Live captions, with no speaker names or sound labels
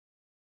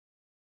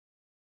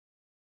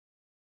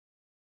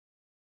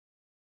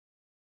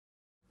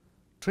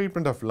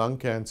treatment of lung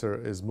cancer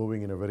is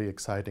moving in a very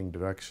exciting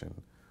direction.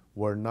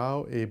 We're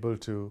now able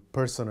to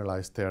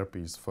personalize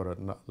therapies for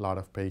a lot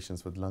of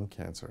patients with lung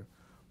cancer.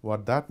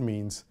 What that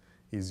means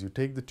is you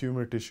take the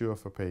tumor tissue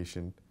of a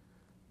patient,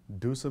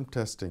 do some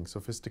testing,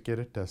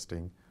 sophisticated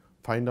testing,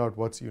 find out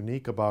what's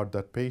unique about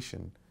that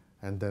patient,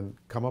 and then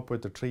come up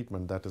with a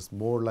treatment that is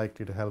more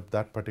likely to help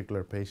that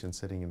particular patient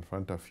sitting in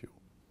front of you.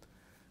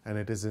 And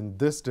it is in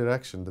this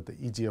direction that the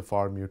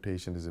EGFR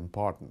mutation is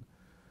important.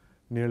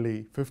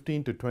 Nearly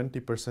 15 to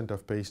 20%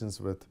 of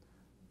patients with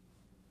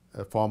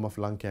a form of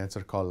lung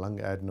cancer called lung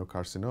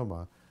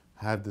adenocarcinoma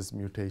have this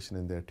mutation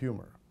in their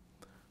tumor.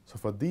 So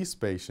for these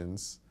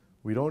patients,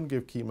 we don't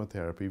give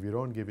chemotherapy, we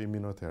don't give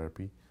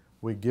immunotherapy,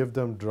 we give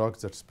them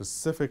drugs that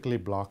specifically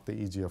block the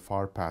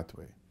EGFR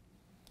pathway.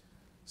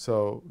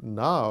 So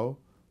now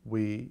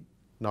we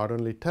not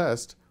only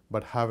test,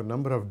 but have a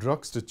number of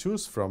drugs to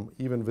choose from,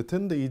 even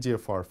within the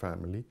EGFR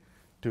family,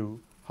 to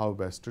how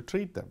best to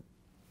treat them.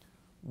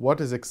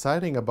 What is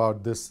exciting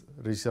about this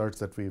research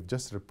that we've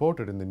just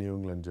reported in the New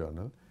England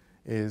Journal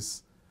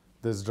is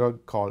this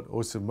drug called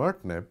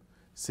osimertinib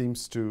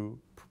seems to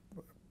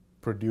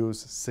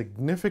produce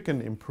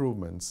significant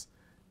improvements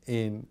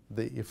in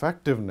the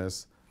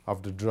effectiveness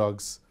of the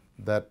drugs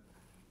that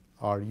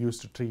are used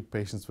to treat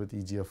patients with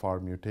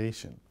EGFR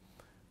mutation.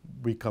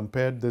 We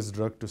compared this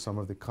drug to some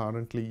of the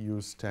currently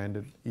used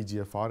standard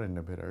EGFR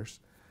inhibitors,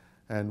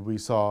 and we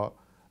saw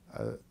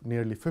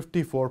nearly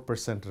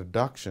 54%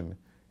 reduction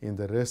in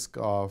the risk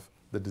of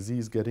the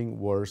disease getting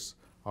worse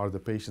or the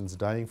patients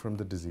dying from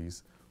the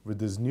disease with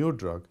this new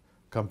drug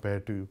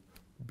compared to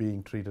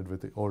being treated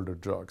with the older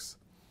drugs.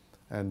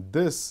 And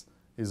this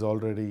is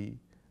already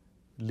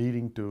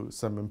leading to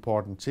some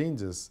important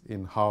changes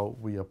in how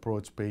we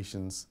approach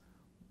patients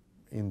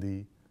in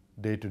the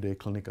day-to-day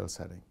clinical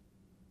setting.